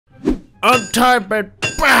untie my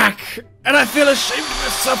back, and I feel ashamed of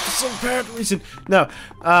myself for some apparent reason. No,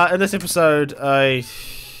 in this episode, I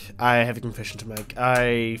have a confession to make.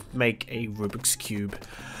 I make a Rubik's Cube.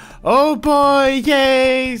 Oh boy,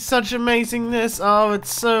 yay, such amazingness. Oh,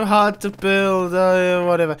 it's so hard to build,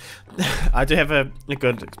 whatever. I do have a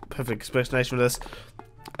good, perfect explanation for this.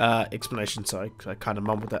 Sorry, I kind of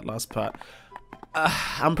mumbled that last part.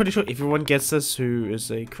 I'm pretty sure everyone gets this who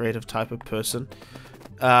is a creative type of person.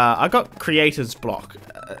 I got creator's block.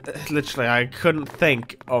 Literally, I couldn't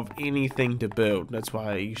think of anything to build. That's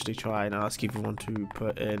why I usually try and ask everyone to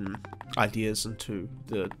put in ideas into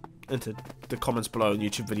the comments below in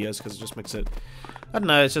YouTube videos, because it just makes it, I don't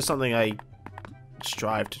know, it's just something I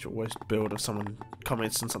strive to always build. If someone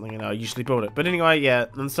comments on something, and I usually build it. But anyway, yeah,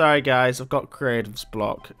 I'm sorry guys, I've got creator's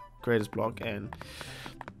block, and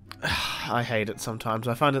I hate it sometimes.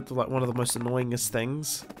 I find it like one of the most annoyingest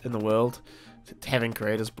things in the world, having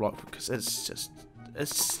creator's block, because it's just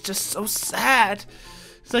so sad.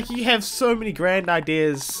 It's like you have so many grand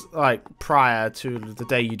ideas like prior to the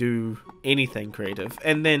day you do anything creative,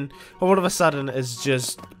 and then all of a sudden there's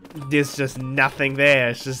just nothing there.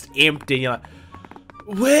 It's just empty. You're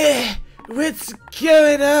like, what's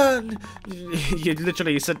going on? You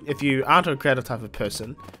literally sit, if you aren't a creative type of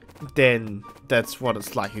person, then that's what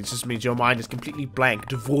it's like. It just means your mind is completely blank,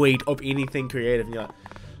 devoid of anything creative, and you're like,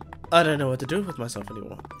 I don't know what to do with myself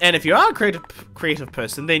anymore. And if you are a creative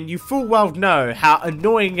person, then you full well know how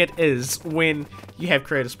annoying it is when you have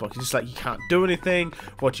creative block. It's just like you can't do anything.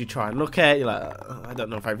 What you try and look at, you're like, I don't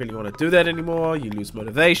know if I really want to do that anymore. You lose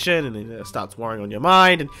motivation, and then it starts worrying on your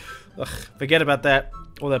mind, and forget about that,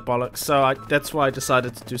 all that bollocks. So that's why I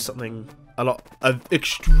decided to do something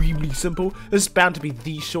extremely simple. This is bound to be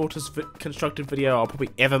the shortest constructed video I'll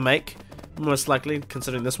probably ever make. Most likely,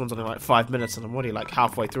 considering this one's only like 5 minutes and I'm already like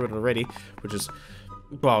halfway through it already, which is,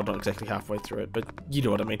 well, not exactly halfway through it, but you know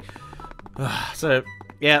what I mean. So,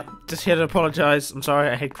 yeah, just here to apologize. I'm sorry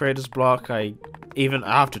I had creator's block. Even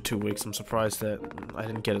after 2 weeks, I'm surprised that I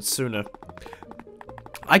didn't get it sooner.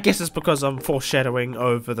 I guess it's because I'm foreshadowing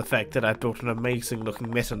over the fact that I built an amazing looking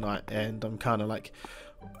Meta Knight, and I'm kind of like,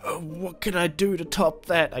 what can I do to top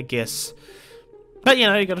that, I guess. But, you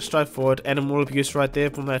know, you gotta strive forward. Animal abuse right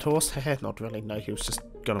there from that horse. Not really, no, he was just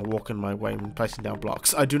gonna walk in my way when placing down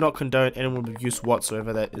blocks. I do not condone animal abuse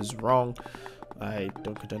whatsoever, that is wrong. I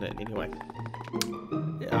don't condone it in any way.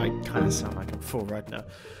 Yeah, I kinda sound like a fool right now.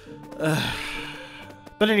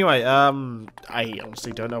 But anyway, I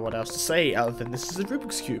honestly don't know what else to say other than this is a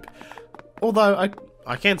Rubik's Cube. Although,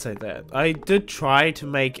 I can say that. I did try to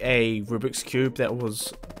make a Rubik's Cube that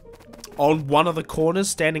was on one of the corners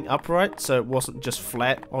standing upright, so it wasn't just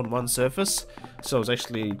flat on one surface, so it was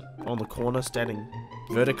actually on the corner standing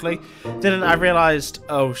vertically. Then I realized,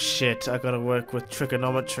 oh shit, I gotta work with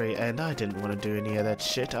trigonometry, and I didn't want to do any of that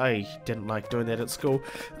shit. I didn't like doing that at school.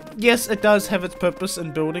 Yes, it does have its purpose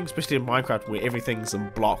in building, especially in Minecraft where everything's in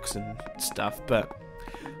blocks and stuff, but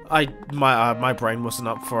my brain wasn't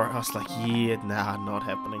up for it. I was like, yeah, nah, not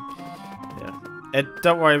happening. Yeah. And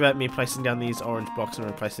don't worry about me placing down these orange blocks and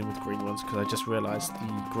replacing them with green ones, because I just realized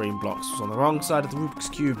the green blocks was on the wrong side of the Rubik's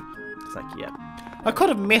Cube. It's like, yeah. I could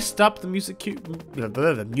have messed up the music cube. Nailed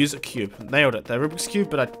it. The Rubik's Cube,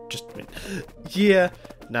 but I just went, yeah,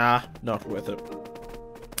 nah, not worth it.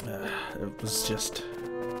 It was just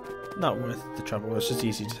not worth the trouble. It's just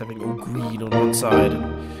easy just having all green on one side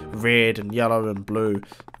and red and yellow and blue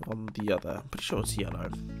on the other. I'm pretty sure it's yellow.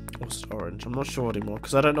 Or it's orange. I'm not sure anymore,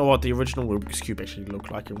 because I don't know what the original Rubik's Cube actually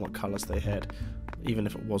looked like and what colours they had. Even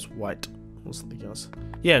if it was white or something else.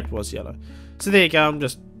 Yeah, it was yellow. So there you go. I'm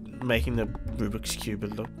just making the Rubik's Cube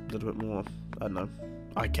look a little bit more, I don't know,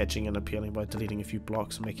 eye-catching and appealing by deleting a few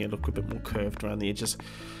blocks and making it look a bit more curved around the edges.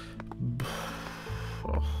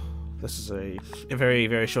 Oh, this is a very,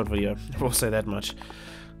 very short video. I will say that much.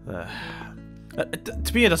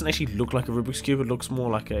 To me, it doesn't actually look like a Rubik's Cube. It looks more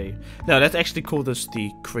like a... No, let's actually call this the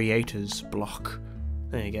creator's block.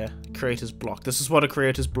 There you go. Creator's block. This is what a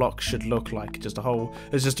creator's block should look like. It's just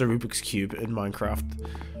a Rubik's Cube in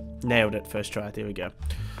Minecraft. Nailed it. First try. There we go.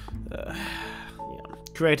 Yeah.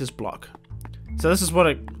 Creator's block. So this is what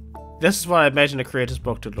I imagine a creator's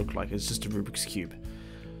block to look like. It's just a Rubik's Cube.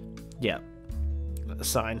 Yeah. A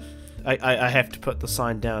sign. I have to put the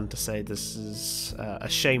sign down to say this is a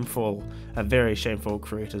very shameful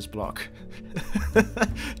creator's block.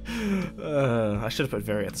 I should have put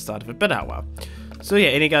very at the start of it, but oh well. So yeah,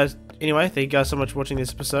 anyway, thank you guys so much for watching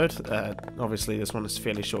this episode. Obviously this one is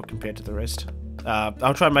fairly short compared to the rest.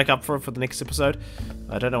 I'll try and make up for it for the next episode.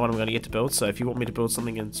 I don't know what I'm going to get to build, so if you want me to build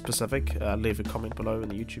something in specific, leave a comment below in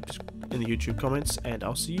the YouTube comments, and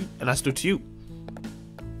I'll see you, and I'll speak to you.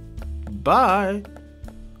 Bye.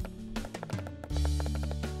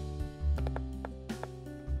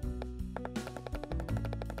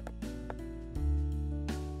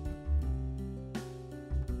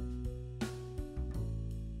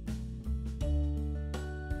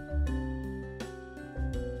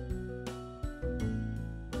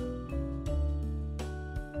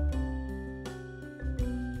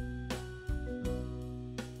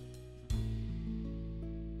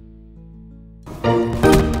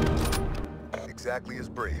 Exactly as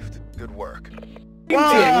briefed. Good work.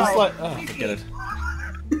 Wow, it's like, oh, forget it.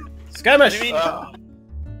 Skirmish!